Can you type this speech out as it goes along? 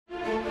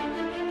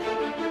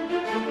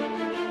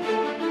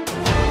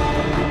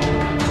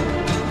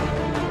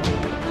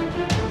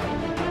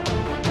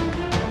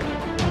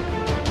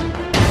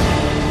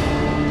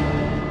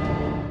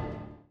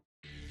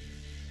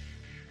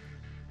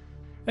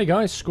Hey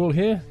guys, Squirrel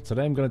here.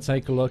 Today I'm going to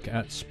take a look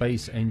at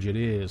Space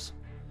Engineers.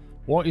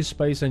 What is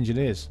Space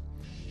Engineers?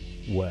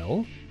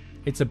 Well,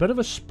 it's a bit of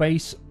a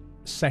space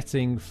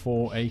setting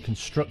for a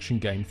construction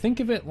game. Think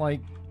of it like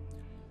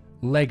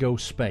Lego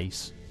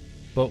Space,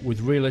 but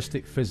with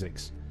realistic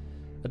physics.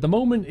 At the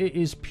moment it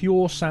is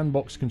pure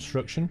sandbox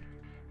construction.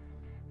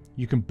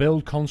 You can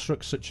build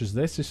constructs such as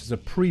this. This is a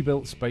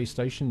pre-built space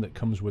station that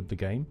comes with the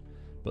game.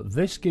 But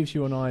this gives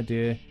you an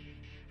idea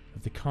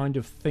of the kind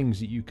of things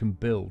that you can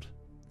build.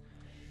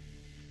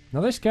 Now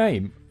this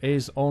game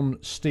is on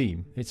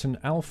Steam. It's an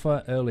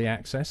alpha early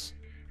access.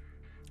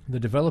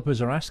 The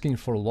developers are asking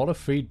for a lot of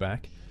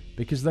feedback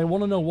because they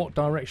want to know what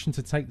direction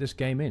to take this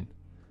game in.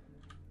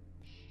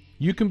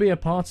 You can be a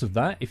part of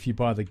that if you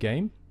buy the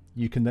game.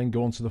 You can then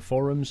go onto the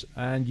forums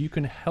and you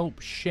can help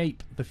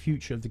shape the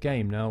future of the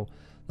game. Now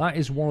that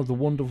is one of the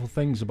wonderful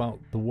things about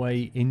the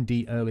way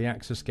indie early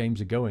access games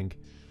are going.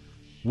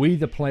 We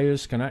the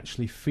players can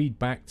actually feed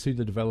back to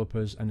the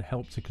developers and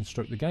help to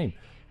construct the game.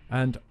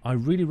 And I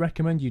really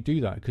recommend you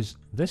do that because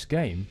this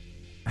game,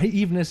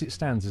 even as it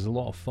stands, is a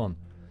lot of fun.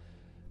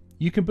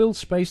 You can build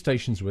space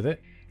stations with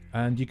it,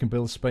 and you can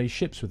build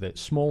spaceships with it.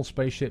 Small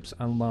spaceships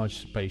and large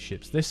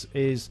spaceships. This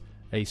is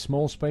a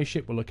small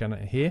spaceship we're looking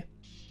at here.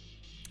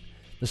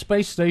 The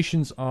space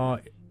stations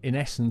are, in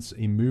essence,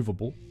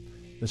 immovable.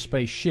 The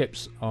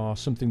spaceships are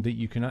something that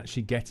you can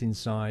actually get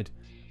inside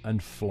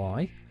and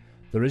fly.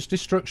 There is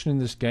destruction in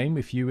this game.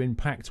 If you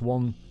impact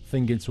one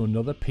thing into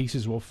another,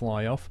 pieces will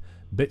fly off.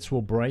 Bits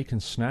will break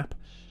and snap,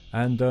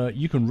 and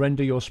you can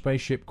render your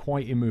spaceship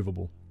quite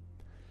immovable.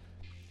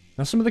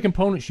 Now some of the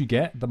components you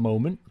get at the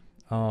moment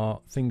are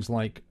things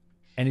like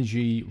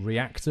energy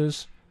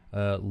reactors,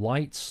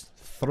 lights,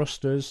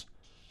 thrusters,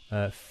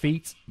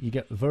 feet. You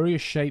get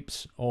various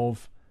shapes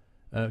of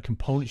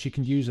components you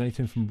can use,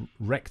 anything from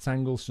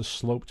rectangles to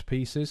sloped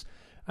pieces,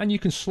 and you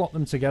can slot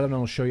them together, and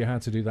I'll show you how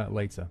to do that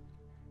later.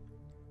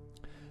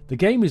 The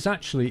game is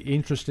actually,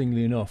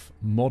 interestingly enough,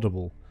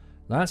 moddable.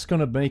 That's going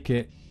to make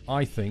it,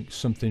 I think,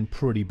 something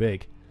pretty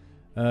big.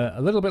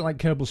 A little bit like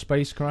Kerbal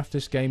Spacecraft,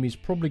 this game is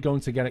probably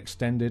going to get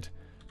extended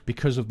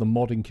because of the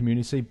modding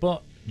community,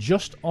 but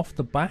just off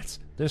the bat,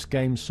 this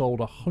game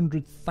sold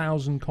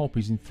 100,000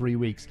 copies in 3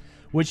 weeks,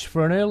 which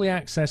for an early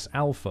access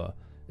alpha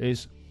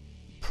is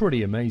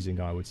pretty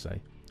amazing, I would say.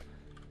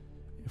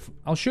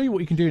 I'll show you what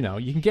you can do now.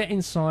 You can get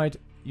inside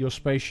your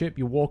spaceship,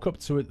 you walk up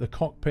to it, the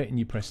cockpit, and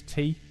you press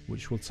T,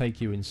 which will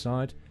take you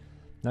inside.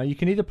 Now you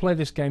can either play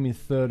this game in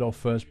third or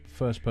first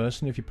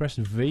person. If you press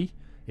V,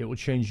 it will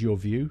change your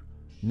view.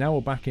 Now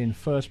we're back in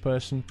first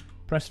person.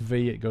 Press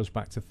V, it goes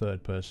back to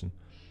third person.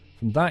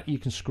 From that you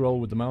can scroll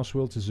with the mouse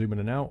wheel to zoom in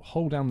and out.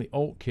 Hold down the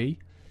Alt key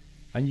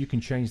and you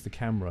can change the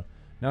camera.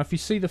 Now if you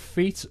see the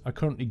feet are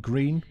currently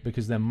green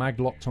because they're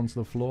mag locked onto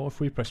the floor. If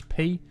we press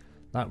P,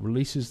 that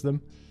releases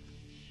them.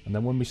 And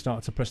then when we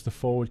start to press the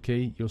forward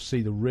key, you'll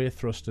see the rear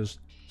thrusters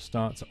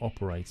start to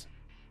operate.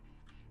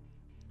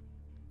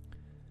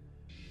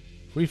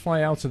 If we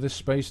fly out of this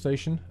space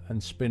station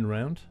and spin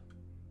round,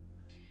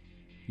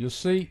 you'll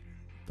see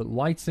the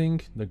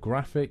lighting, the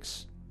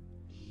graphics,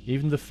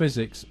 even the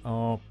physics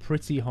are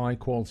pretty high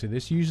quality.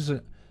 This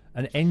uses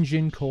an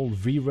engine called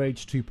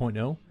V-Rage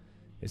 2.0.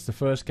 It's the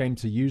first game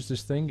to use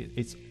this thing.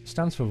 It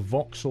stands for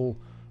voxel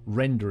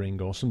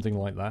rendering or something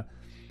like that.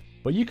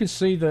 But you can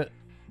see that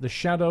the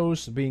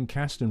shadows being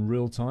cast in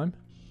real time.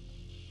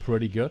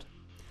 Pretty good.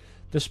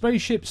 The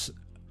spaceships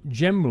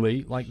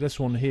generally, like this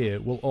one here,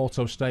 will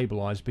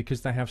auto-stabilize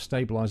because they have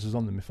stabilizers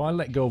on them. If I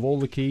let go of all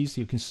the keys,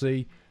 you can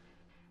see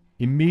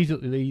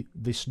immediately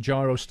this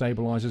gyro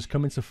stabilizers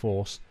come into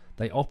force.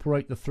 They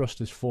operate the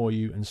thrusters for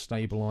you and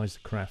stabilize the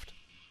craft.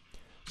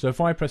 So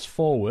if I press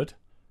forward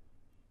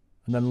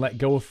and then let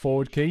go of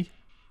forward key,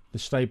 the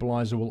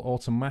stabilizer will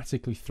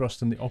automatically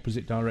thrust in the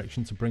opposite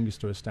direction to bring us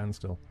to a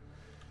standstill.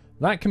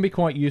 That can be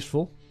quite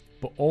useful,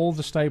 but all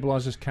the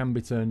stabilizers can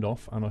be turned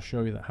off, and I'll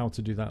show you how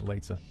to do that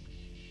later.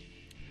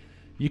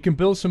 You can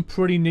build some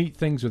pretty neat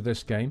things with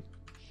this game.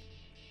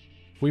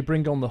 If we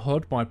bring on the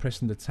HUD by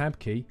pressing the tab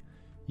key,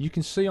 you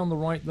can see on the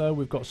right there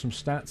we've got some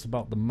stats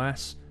about the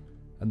mass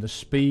and the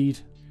speed,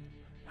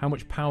 how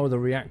much power the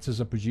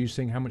reactors are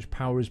producing, how much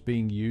power is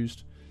being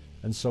used,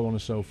 and so on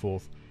and so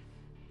forth.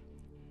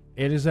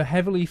 It is a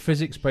heavily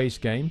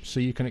physics-based game, so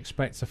you can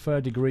expect a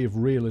fair degree of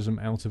realism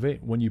out of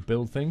it when you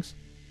build things.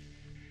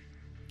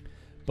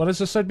 But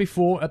as I said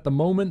before, at the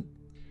moment,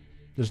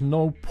 there's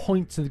no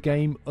point to the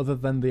game other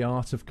than the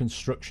art of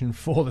construction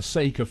for the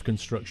sake of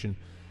construction.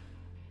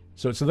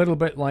 So it's a little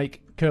bit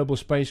like Kerbal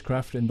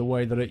Spacecraft in the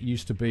way that it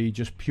used to be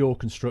just pure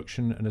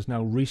construction and has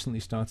now recently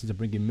started to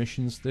bring in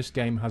missions. This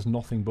game has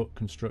nothing but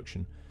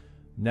construction.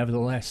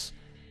 Nevertheless,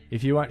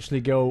 if you actually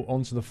go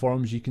onto the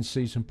forums, you can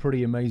see some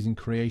pretty amazing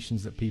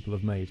creations that people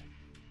have made.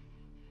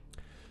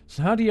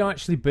 So how do you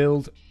actually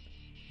build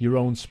your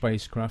own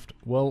spacecraft?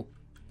 Well,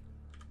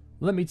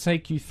 let me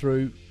take you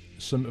through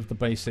some of the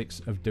basics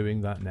of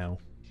doing that now.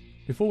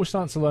 Before we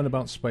start to learn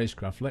about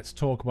spacecraft, let's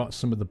talk about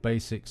some of the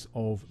basics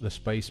of the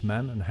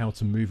spaceman and how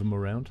to move them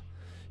around.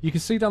 You can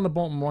see down the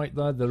bottom right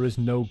there is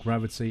no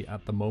gravity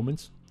at the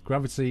moment.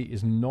 Gravity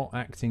is not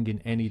acting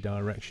in any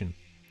direction.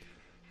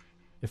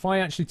 If I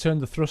actually turn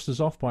the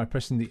thrusters off by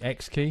pressing the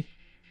X key,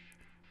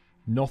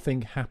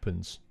 nothing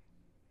happens.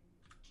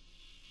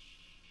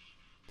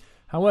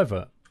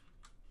 However,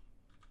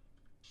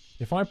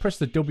 if I press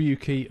the W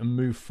key and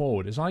move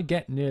forward, as I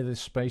get near this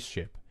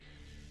spaceship,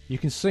 you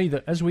can see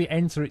that as we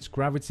enter its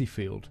gravity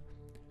field,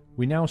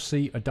 we now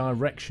see a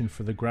direction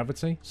for the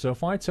gravity. So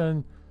if I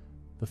turn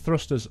the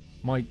thrusters,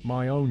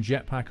 my own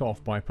jetpack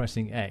off by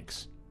pressing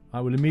X, I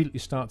will immediately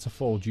start to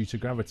fall due to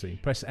gravity.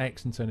 Press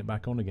X and turn it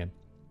back on again.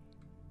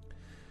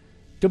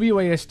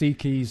 WASD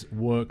keys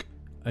work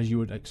as you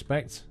would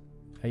expect.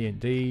 A and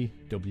D,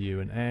 W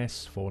and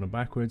S, forward and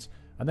backwards.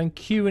 And then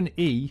Q and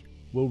E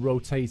will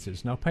rotate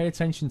us. Now pay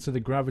attention to the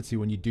gravity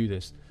when you do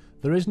this.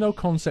 There is no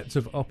concept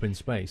of up in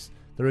space.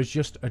 There is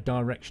just a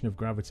direction of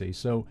gravity.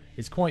 So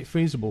it's quite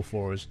feasible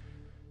for us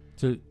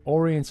to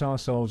orient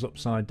ourselves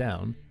upside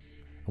down.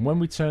 And when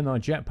we turn our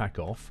jetpack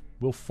off,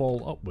 we'll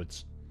fall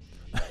upwards.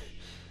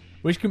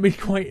 Which can be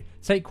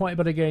take quite a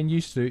bit of getting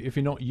used to if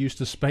you're not used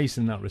to space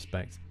in that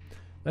respect.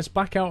 Let's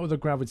back out of the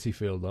gravity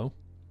field though.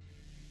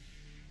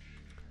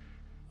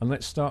 And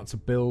let's start to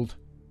build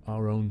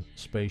our own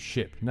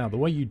spaceship. Now the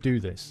way you do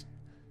this,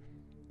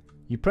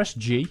 you press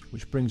G,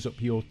 which brings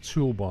up your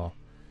toolbar.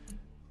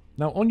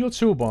 Now on your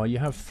toolbar you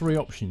have three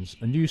options: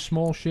 a new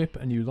small ship,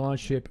 a new large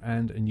ship,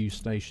 and a new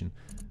station.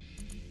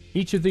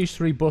 Each of these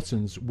three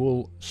buttons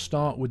will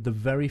start with the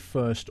very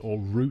first or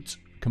root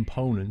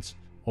component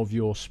of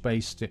your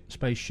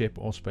spaceship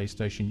or space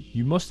station.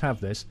 You must have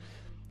this.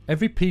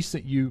 Every piece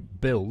that you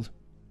build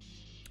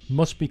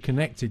must be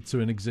connected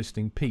to an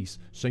existing piece,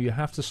 so you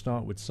have to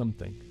start with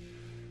something.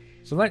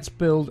 So let's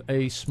build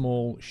a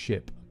small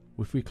ship.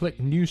 If we click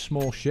new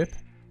small ship,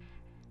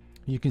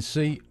 you can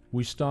see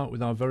we start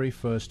with our very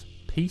first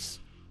piece,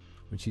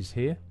 which is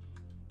here.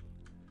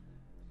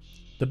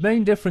 The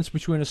main difference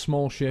between a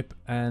small ship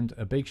and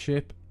a big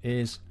ship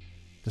is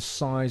the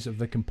size of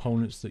the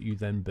components that you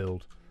then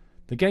build.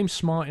 The game's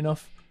smart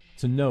enough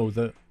to know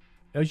that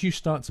as you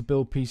start to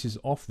build pieces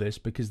off this,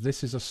 because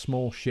this is a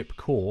small ship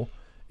core,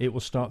 it will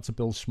start to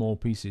build small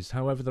pieces.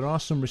 However, there are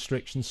some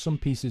restrictions. Some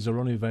pieces are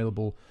only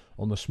available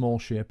on the small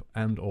ship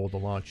and or the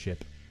large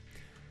ship.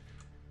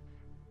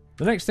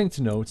 The next thing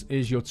to note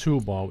is your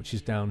toolbar, which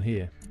is down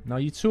here. Now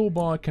your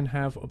toolbar can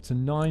have up to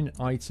 9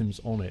 items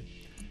on it.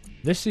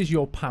 This is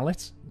your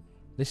palette.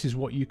 This is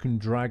what you can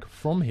drag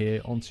from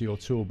here onto your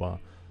toolbar.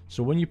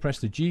 So when you press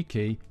the G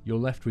key, you're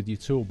left with your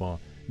toolbar.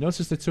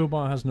 Notice the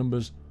toolbar has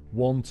numbers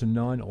 1 to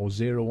 9 or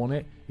 0 on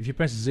it. If you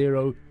press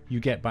 0, you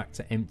get back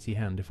to empty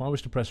hand. If I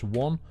was to press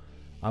 1,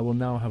 I will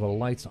now have a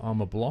light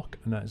armor block,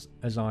 and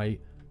as I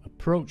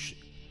approach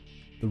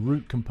the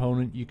root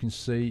component, you can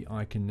see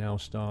I can now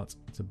start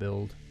to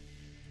build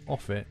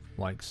off it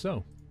like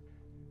so.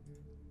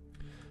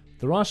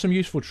 There are some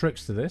useful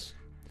tricks to this.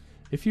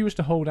 If you was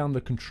to hold down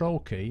the control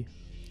key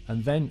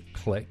and then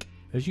click,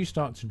 as you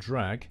start to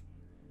drag,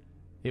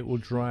 it will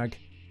drag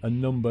a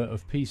number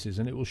of pieces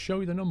and it will show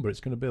you the number it's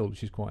going to build,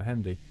 which is quite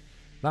handy.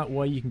 That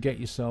way you can get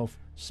yourself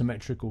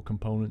symmetrical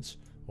components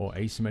or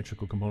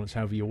asymmetrical components,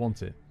 however you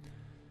want it.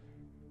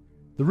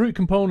 The root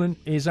component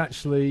is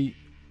actually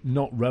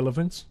not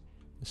relevant,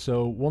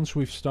 so once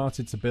we've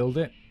started to build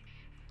it,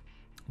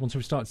 once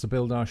we've started to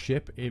build our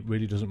ship, it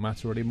really doesn't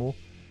matter anymore.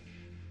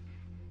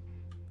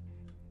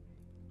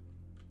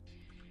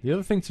 The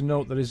other thing to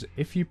note that is,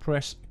 if you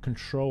press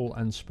Control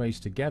and space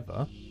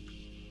together,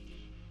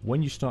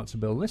 when you start to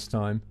build this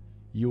time,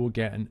 you will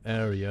get an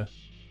area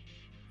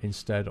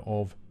instead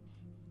of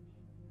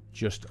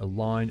just a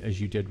line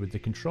as you did with the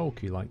control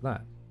key, like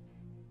that.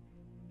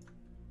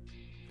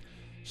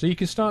 So you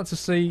can start to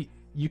see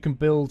you can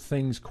build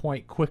things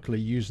quite quickly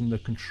using the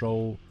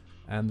control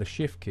and the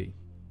shift key.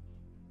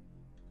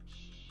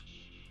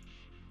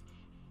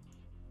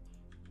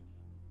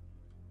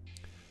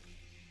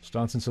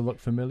 Starting to look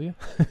familiar?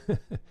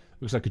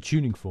 Looks like a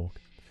tuning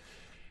fork.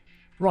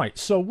 Right,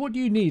 so what do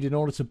you need in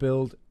order to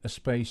build a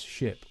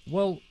spaceship?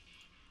 Well,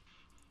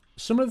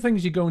 some of the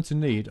things you're going to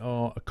need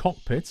are a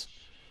cockpit,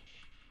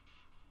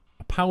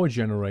 a power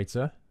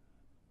generator,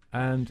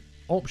 and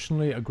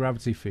optionally a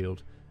gravity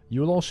field.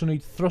 You will also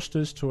need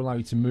thrusters to allow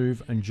you to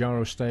move and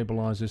gyro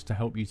stabilizers to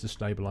help you to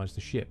stabilize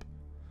the ship.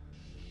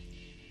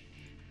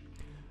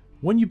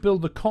 When you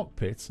build the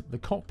cockpit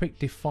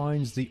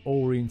defines the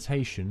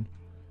orientation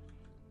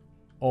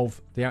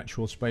of the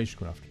actual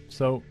spacecraft.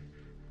 So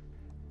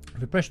if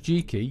you press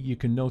G key, you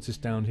can notice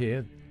down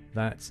here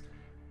that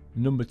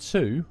number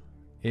 2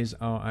 is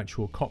our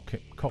actual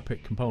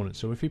cockpit component.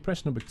 So if you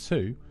press number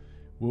 2,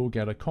 we'll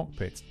get a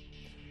cockpit.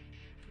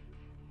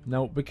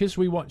 Now, because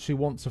we actually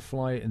want to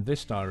fly it in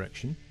this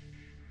direction,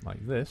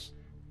 like this,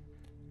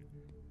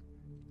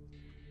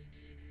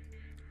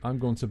 I'm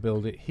going to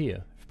build it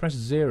here. If you press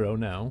 0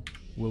 now,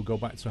 we'll go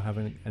back to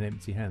having an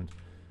empty hand.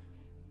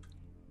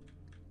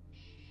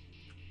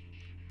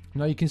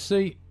 Now you can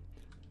see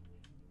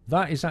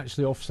that is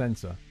actually off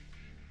center.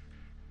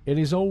 It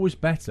is always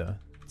better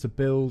to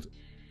build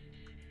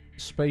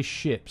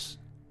spaceships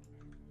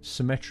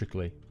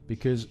symmetrically,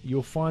 because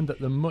you'll find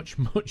that they're much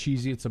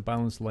easier to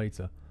balance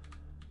later.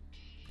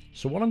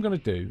 So what I'm going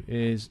to do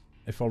is,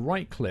 if I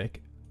right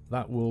click,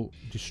 that will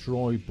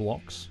destroy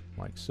blocks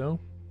like so,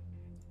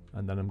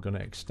 and then I'm going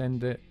to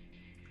extend it.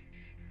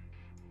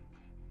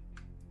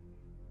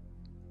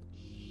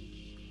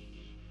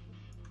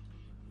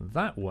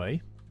 That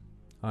way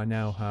I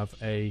now have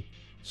a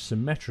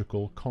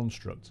symmetrical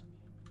construct.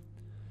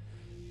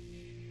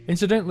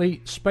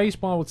 Incidentally,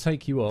 spacebar will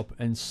take you up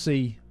and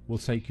C will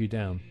take you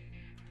down.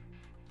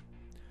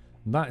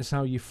 And that is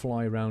how you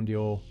fly around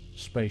your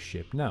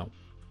spaceship. Now,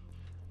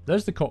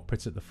 there's the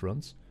cockpit at the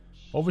front.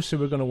 Obviously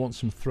we're going to want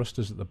some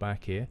thrusters at the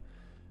back here.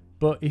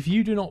 But if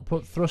you do not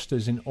put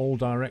thrusters in all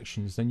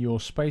directions, then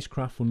your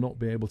spacecraft will not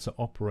be able to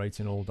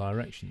operate in all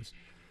directions.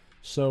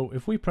 So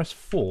if we press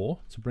 4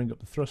 to bring up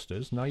the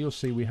thrusters, now you'll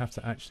see we have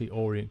to actually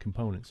orient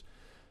components.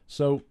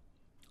 So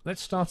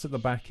let's start at the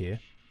back here.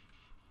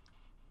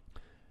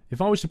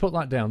 If I was to put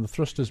that down, the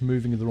thruster's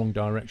moving in the wrong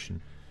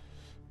direction.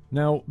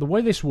 Now, the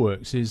way this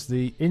works is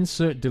the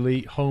insert,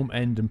 delete, home,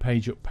 end and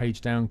page up, page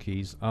down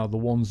keys are the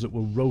ones that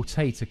will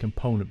rotate a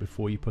component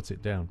before you put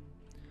it down.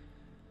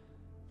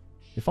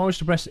 If I was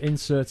to press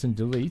insert and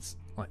delete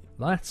like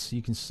that,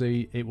 you can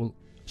see it will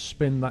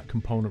spin that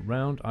component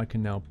round. I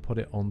can now put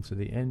it onto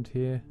the end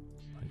here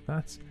like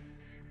that,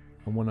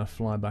 and when I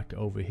fly back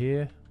over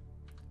here,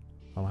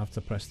 I'll have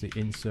to press the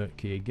insert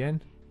key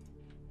again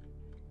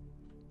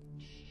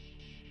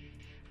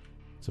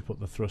to put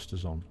the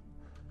thrusters on.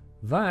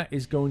 That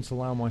is going to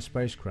allow my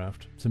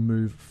spacecraft to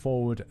move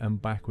forward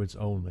and backwards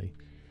only.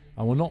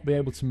 I will not be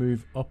able to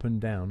move up and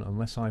down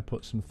unless I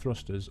put some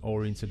thrusters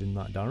oriented in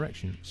that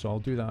direction. So I'll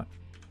do that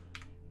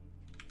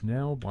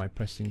now by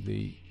pressing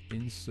the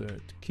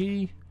insert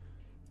key.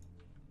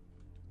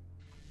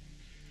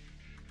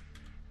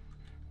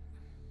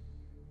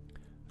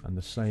 And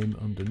the same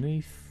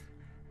underneath.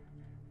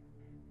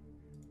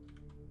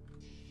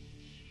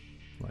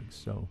 Like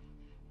so.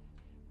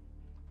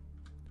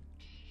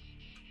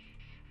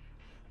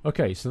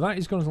 Okay, so that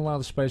is going to allow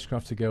the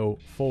spacecraft to go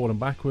forward and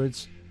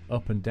backwards,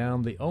 up and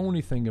down. The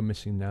only thing I'm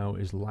missing now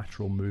is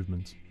lateral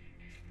movement.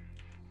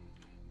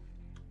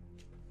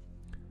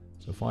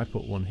 So if I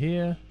put one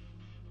here,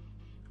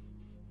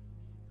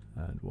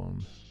 and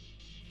one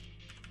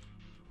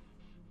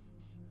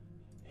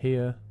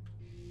here,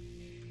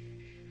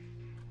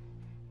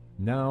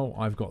 now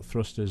I've got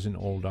thrusters in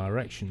all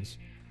directions.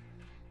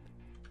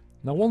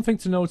 Now, one thing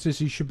to notice,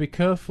 you should be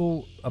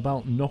careful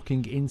about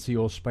knocking into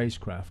your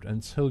spacecraft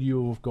until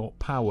you've got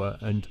power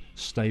and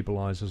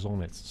stabilizers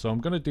on it. So I'm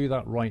going to do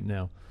that right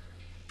now.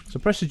 So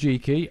press the G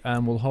key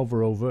and we'll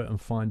hover over it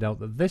and find out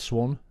that this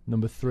one,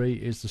 number 3,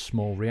 is the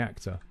small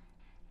reactor.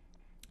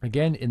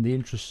 Again, in the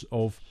interest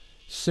of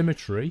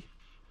symmetry,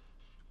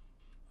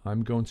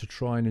 I'm going to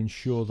try and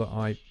ensure that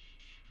I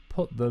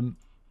put them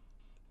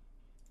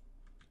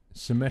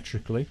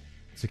symmetrically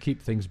to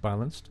keep things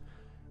balanced,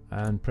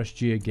 and press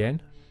G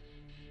again.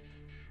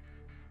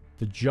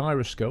 The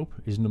gyroscope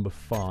is number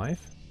 5.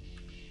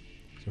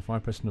 So if I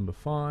press number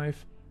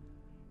 5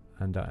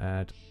 and I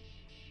add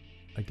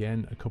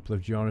again a couple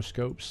of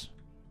gyroscopes.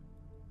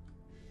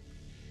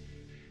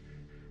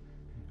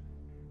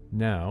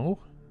 Now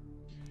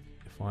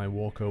if I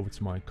walk over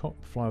to my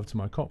fly over to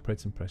my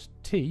cockpit and press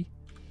T,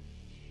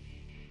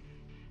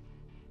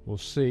 we'll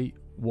see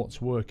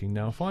what's working.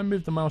 Now if I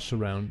move the mouse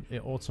around,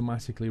 it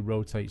automatically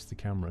rotates the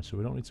camera, so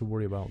we don't need to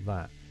worry about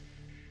that.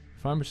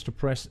 If I'm just to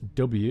press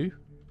W,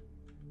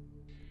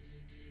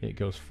 it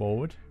goes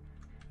forward.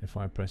 If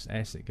I press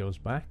S, it goes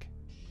back.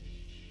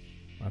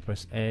 I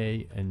press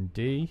A and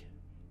D,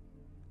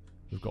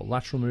 we've got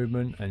lateral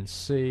movement, and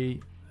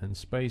C and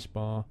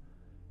spacebar,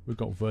 we've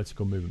got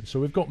vertical movement. So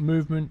we've got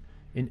movement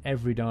in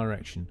every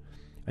direction.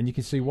 And you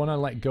can see when I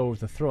let go of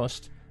the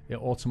thrust, it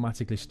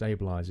automatically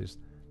stabilizes.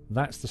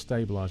 That's the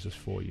stabilizers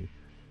for you.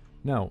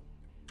 Now,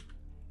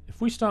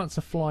 if we start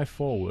to fly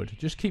forward,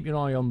 just keep your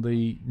eye on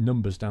the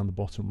numbers down the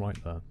bottom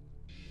right there.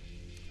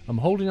 I'm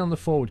holding on the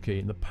forward key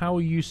and the power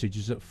usage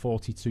is at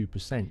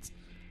 42%.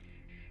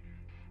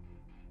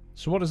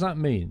 So what does that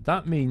mean?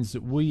 That means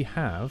that we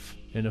have,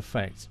 in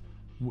effect,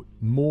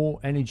 more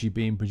energy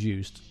being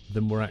produced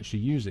than we're actually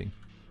using.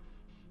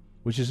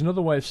 Which is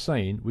another way of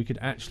saying we could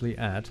actually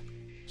add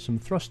some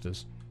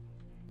thrusters.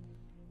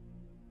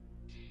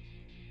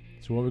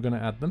 So where are we going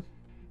to add them?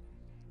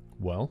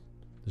 Well,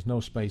 there's no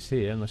space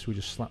here unless we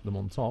just slap them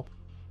on top.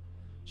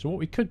 So what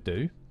we could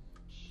do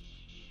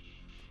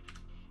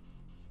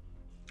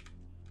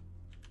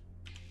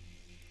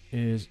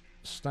is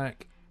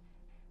stack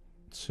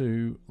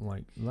 2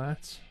 like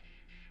that,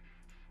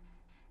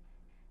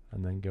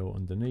 and then go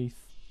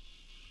underneath.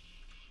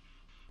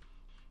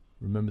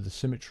 Remember the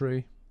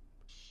symmetry.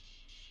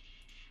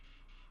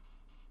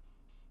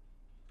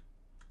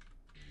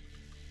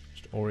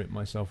 Just orient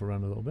myself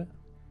around a little bit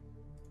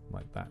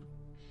like that.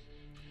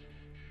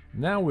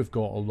 Now we've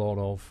got a lot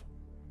of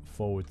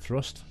forward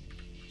thrust,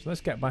 so let's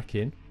get back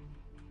in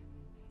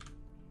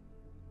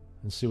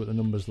and see what the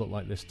numbers look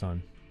like this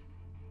time.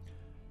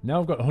 Now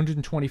I've got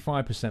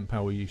 125%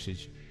 power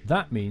usage.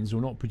 That means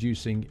we're not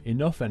producing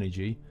enough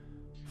energy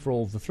for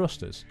all of the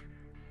thrusters.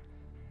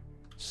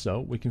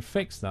 So we can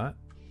fix that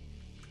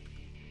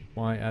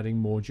by adding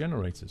more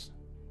generators.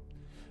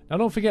 Now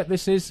don't forget,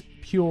 this is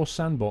pure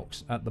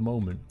sandbox at the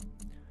moment.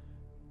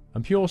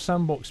 And pure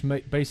sandbox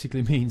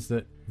basically means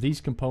that these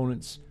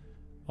components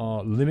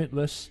are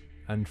limitless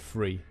and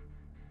free.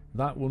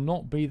 That will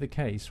not be the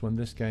case when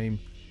this game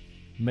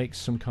makes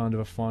some kind of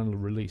a final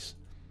release.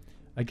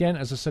 Again,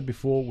 as I said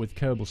before, with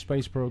Kerbal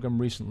Space Program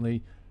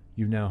recently,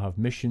 you now have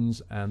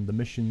missions, and the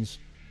missions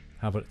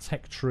have a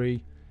tech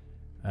tree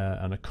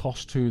and a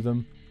cost to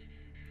them,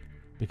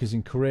 because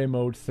in career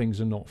mode things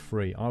are not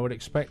free. I would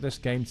expect this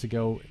game to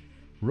go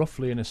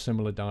roughly in a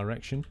similar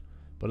direction,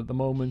 but at the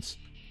moment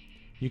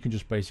you can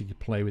just basically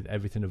play with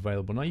everything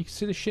available. Now you can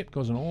see the ship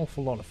goes an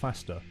awful lot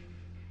faster.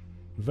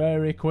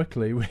 Very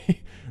quickly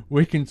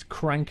we can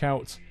crank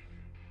out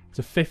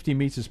to 50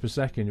 meters per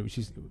second, which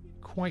is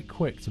quite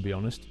quick, to be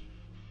honest.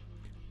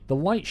 The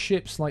light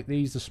ships like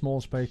these, the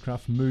small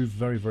spacecraft, move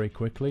very, very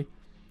quickly.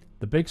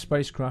 The big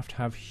spacecraft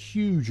have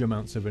huge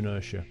amounts of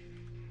inertia.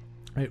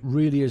 It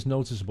really is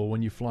noticeable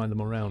when you fly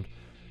them around.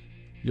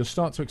 You'll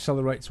start to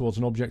accelerate towards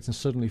an object and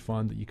suddenly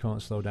find that you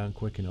can't slow down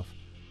quick enough.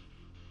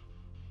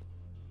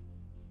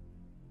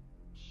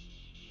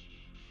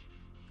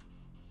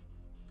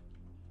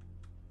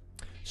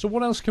 So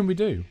what else can we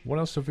do? What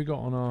else have we got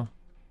on our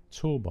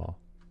toolbar?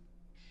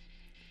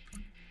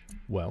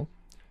 Well,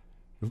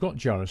 we've got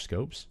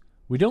gyroscopes.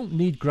 We don't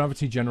need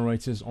gravity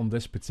generators on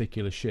this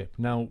particular ship.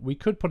 Now, we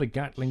could put a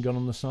Gatling gun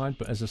on the side,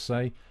 but as I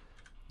say,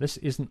 this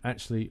isn't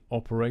actually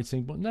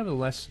operating, but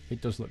nevertheless,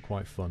 it does look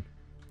quite fun.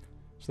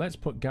 So let's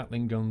put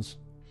Gatling guns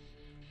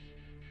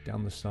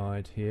down the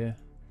side here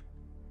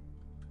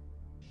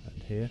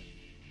and here.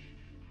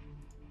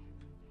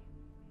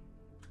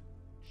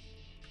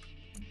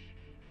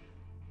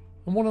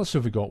 And what else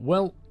have we got?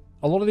 Well,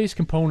 a lot of these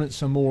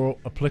components are more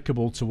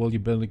applicable to while you're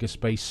building a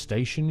space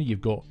station.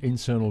 You've got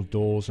internal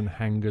doors and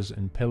hangars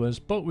and pillars,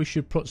 but we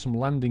should put some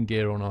landing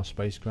gear on our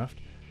spacecraft.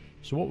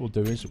 So what we'll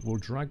do is we'll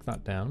drag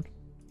that down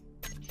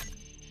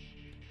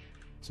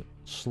to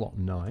slot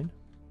 9.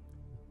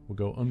 We'll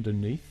go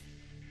underneath,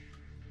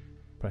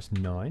 press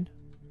 9,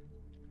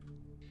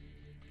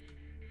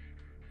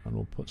 and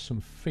we'll put some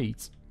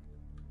feet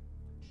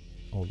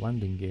or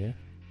landing gear.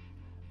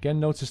 Again,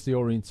 notice the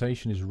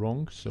orientation is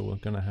wrong, so we're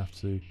going to have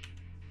to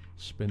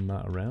spin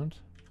that around,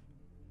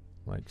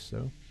 like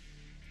so.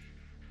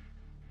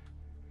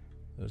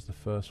 There's the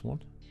first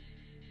one.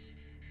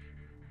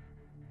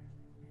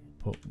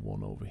 Put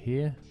one over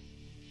here.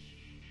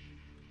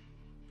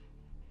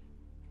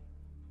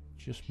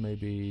 Just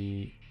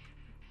maybe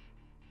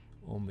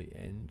on the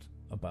end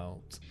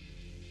about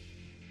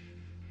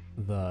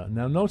there.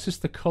 Now notice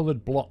the colours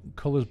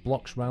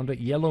blocks around it.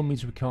 Yellow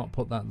means we can't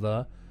put that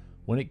there.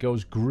 When it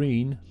goes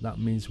green, that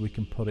means we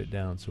can put it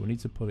down. So we need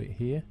to put it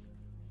here.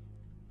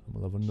 And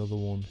we'll have another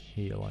one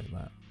here like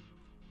that.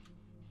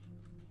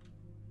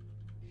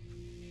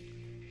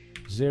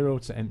 0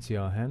 to empty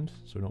our hand,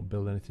 so we don't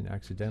build anything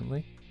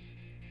accidentally.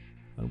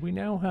 And we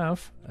now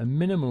have a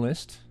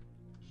minimalist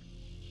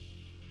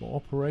but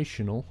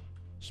operational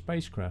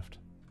spacecraft.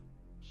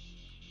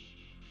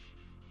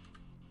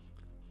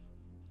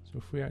 So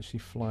if we actually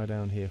fly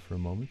down here for a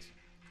moment.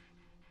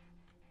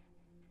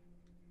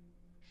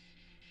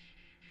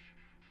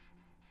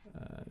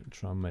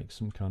 Try and make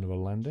some kind of a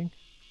landing.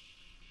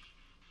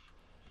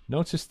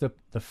 Notice the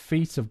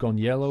feet have gone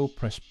yellow.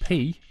 Press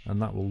P and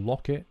that will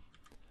lock it.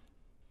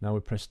 Now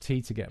we press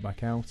T to get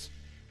back out.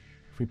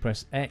 If we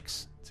press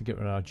X to get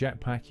rid of our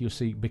jetpack, you'll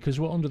see, because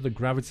we're under the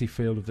gravity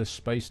field of this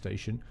space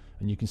station,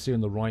 and you can see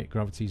on the right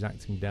gravity is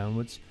acting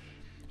downwards,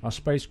 our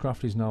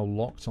spacecraft is now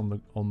locked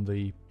on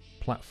the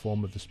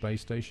platform of the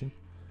space station.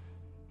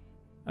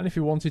 And if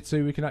you wanted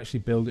to, we can actually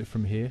build it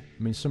from here. I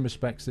mean, in some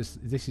respects,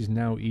 this is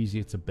now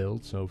easier to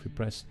build. So if we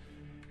press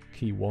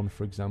key 1,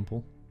 for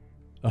example.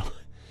 Oh,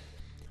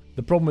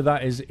 the problem with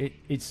that is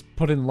it's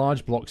putting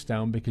large blocks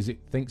down because it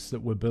thinks that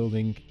we're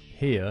building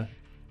here.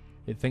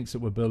 It thinks that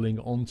we're building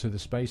onto the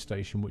space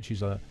station, which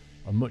is a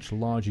much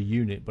larger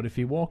unit. But if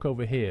you walk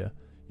over here,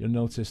 you'll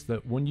notice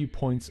that when you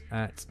point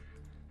at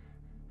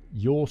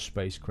your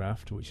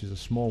spacecraft, which is a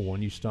small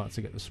one, you start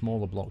to get the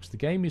smaller blocks. The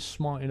game is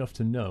smart enough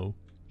to know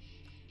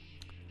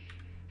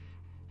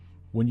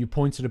when you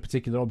point at a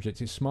particular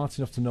object, it's smart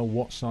enough to know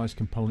what size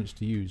components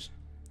to use.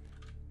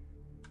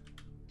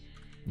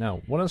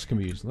 Now, what else can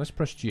we use? Let's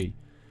press G.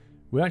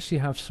 We actually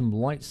have some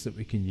lights that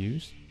we can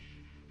use.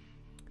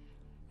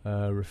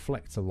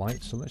 Reflector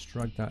light, so let's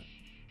drag that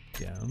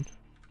down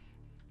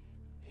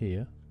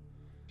here.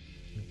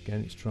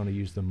 Again, it's trying to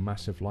use the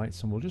massive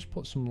lights, and we'll just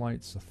put some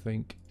lights, I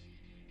think,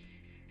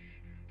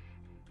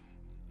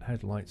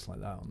 headlights like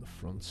that on the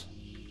front.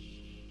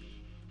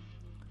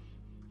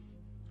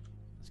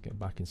 Get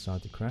back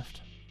inside the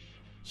craft.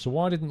 So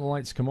why didn't the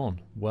lights come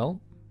on? Well,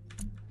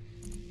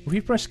 if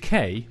you press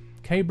K,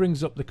 K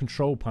brings up the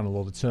control panel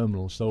or the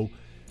terminal. So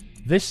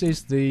this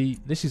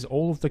is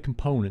all of the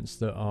components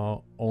that are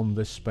on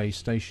this space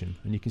station,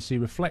 and you can see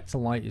reflector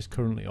light is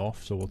currently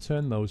off, so we'll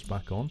turn those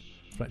back on.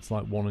 Reflector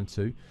light 1 and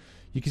 2.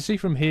 You can see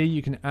from here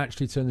you can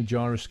actually turn the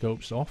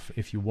gyroscopes off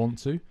if you want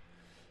to.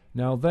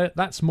 Now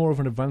that's more of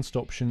an advanced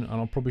option, and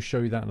I'll probably show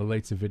you that in a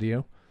later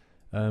video.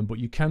 But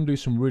you can do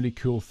some really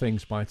cool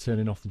things by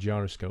turning off the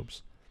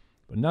gyroscopes.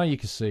 But now you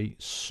can see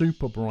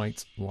super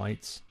bright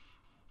lights.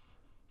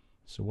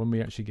 So when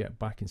we actually get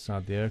back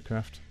inside the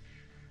aircraft,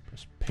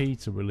 press P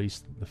to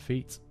release the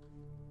feet.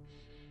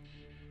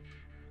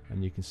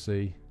 And you can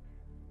see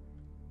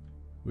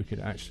we could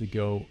actually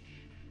go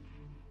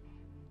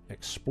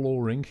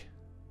exploring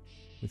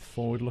with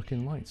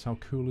forward-looking lights. How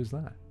cool is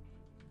that?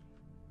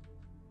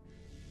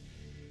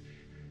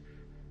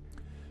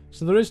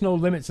 So there is no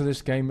limit to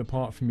this game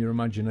apart from your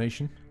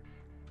imagination.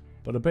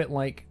 But a bit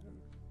like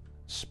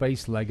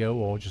Space Lego,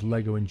 or just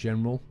Lego in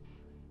general,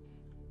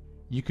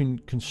 you can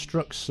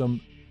construct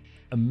some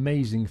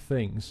amazing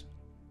things,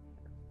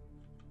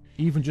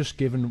 even just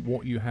given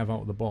what you have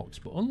out of the box.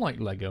 But unlike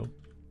Lego,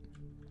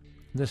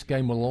 this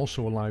game will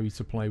also allow you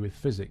to play with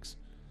physics.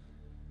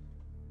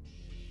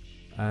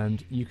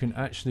 And you can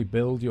actually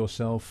build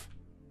yourself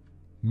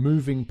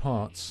moving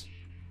parts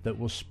that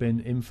will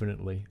spin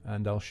infinitely.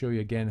 And I'll show you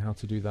again how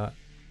to do that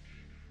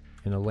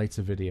in a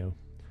later video.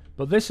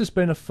 But this has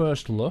been a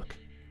first look,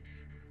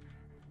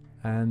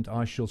 and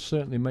I shall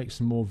certainly make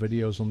some more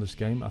videos on this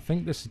game. I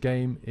think this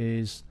game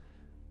is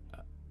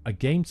a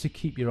game to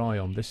keep your eye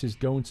on. This is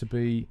going to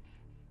be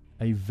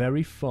a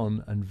very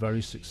fun and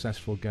very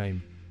successful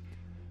game.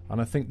 And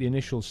I think the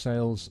initial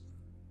sales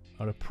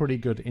are a pretty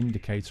good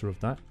indicator of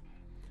that.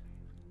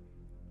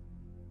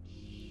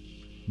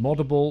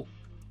 Moddable,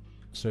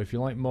 so if you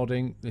like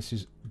modding, this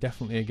is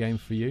definitely a game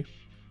for you.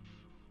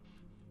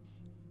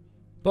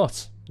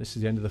 But this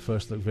is the end of the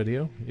first look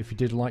video. If you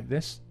did like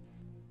this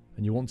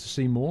and you want to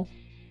see more,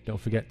 don't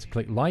forget to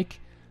click like,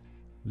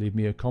 leave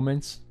me a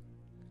comment.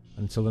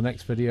 Until the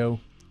next video,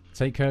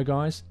 take care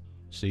guys,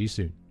 see you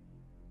soon.